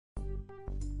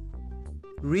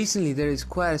Recently there is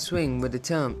quite a swing with the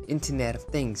term Internet of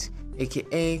Things,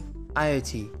 aka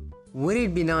IoT. Wouldn't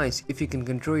it be nice if you can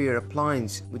control your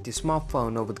appliance with your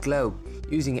smartphone or with Globe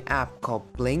using an app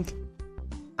called Blynk?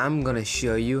 I'm gonna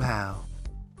show you how.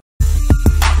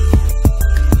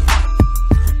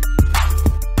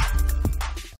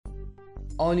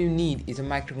 All you need is a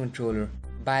microcontroller.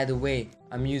 By the way,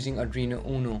 I'm using Arduino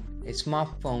Uno, a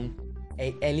smartphone,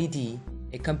 a LED,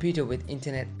 a computer with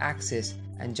internet access,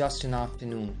 and just an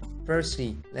afternoon.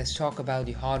 Firstly, let's talk about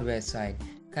the hardware side.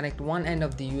 Connect one end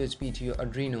of the USB to your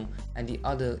Arduino and the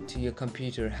other to your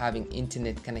computer having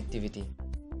internet connectivity.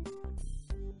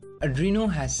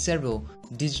 Arduino has several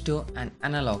digital and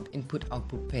analog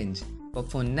input-output pins, but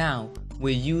for now,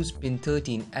 we'll use pin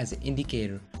 13 as an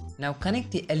indicator. Now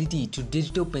connect the LED to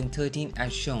digital pin 13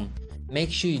 as shown.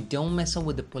 Make sure you don't mess up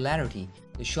with the polarity.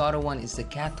 The shorter one is the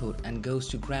cathode and goes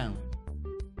to ground.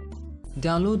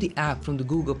 Download the app from the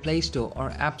Google Play Store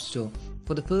or App Store.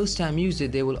 For the first time user,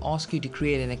 they will ask you to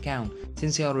create an account.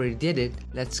 Since you already did it,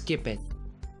 let's skip it.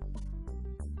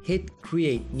 Hit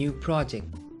Create New Project.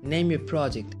 Name your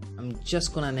project. I'm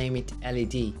just gonna name it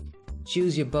LED.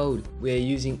 Choose your board. We are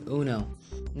using Uno.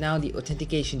 Now the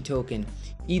authentication token.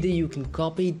 Either you can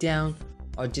copy it down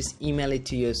or just email it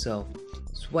to yourself.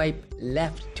 Swipe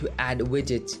left to add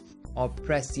widgets or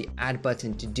press the add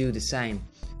button to do the same.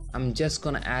 I'm just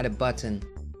gonna add a button.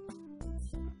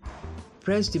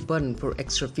 Press the button for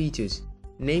extra features.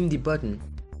 Name the button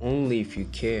only if you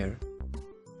care.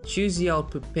 Choose the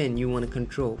output pin you want to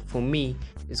control. For me,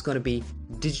 it's gonna be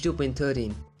digital pin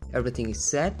 13. Everything is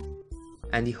set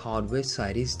and the hardware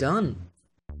side is done.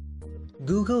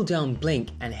 Google down Blynk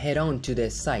and head on to their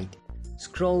site.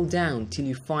 Scroll down till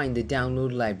you find the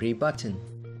download library button.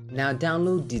 Now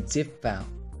download the zip file.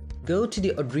 Go to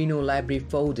the Arduino library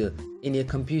folder in your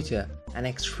computer and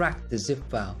extract the zip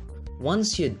file.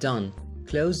 Once you're done,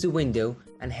 close the window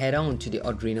and head on to the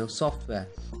Arduino software.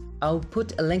 I'll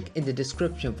put a link in the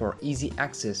description for easy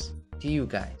access to you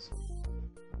guys.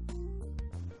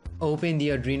 Open the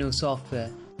Arduino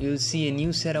software. You'll see a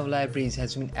new set of libraries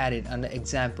has been added under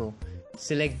example.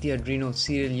 Select the Arduino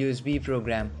serial USB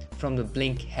program from the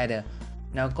Blynk header.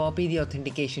 Now copy the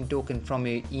authentication token from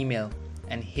your email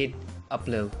and hit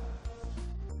upload.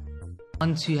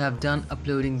 Once you have done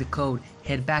uploading the code,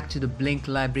 head back to the Blynk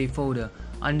library folder.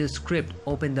 Under script,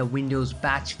 open the Windows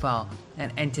batch file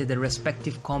and enter the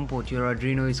respective COM port your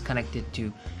Arduino is connected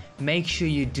to. Make sure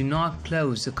you do not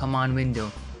close the command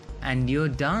window and you're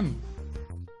done.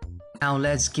 Now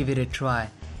let's give it a try.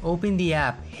 Open the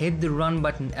app, hit the run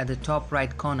button at the top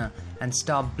right corner and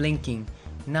stop blinking.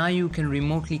 Now you can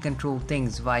remotely control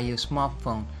things via your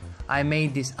smartphone. I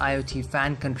made this IoT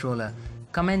fan controller.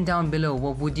 Comment down below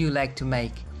what would you like to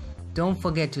make. Don't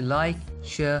forget to like,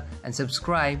 share and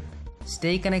subscribe.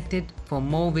 Stay connected for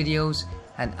more videos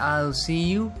and I'll see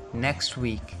you next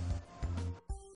week.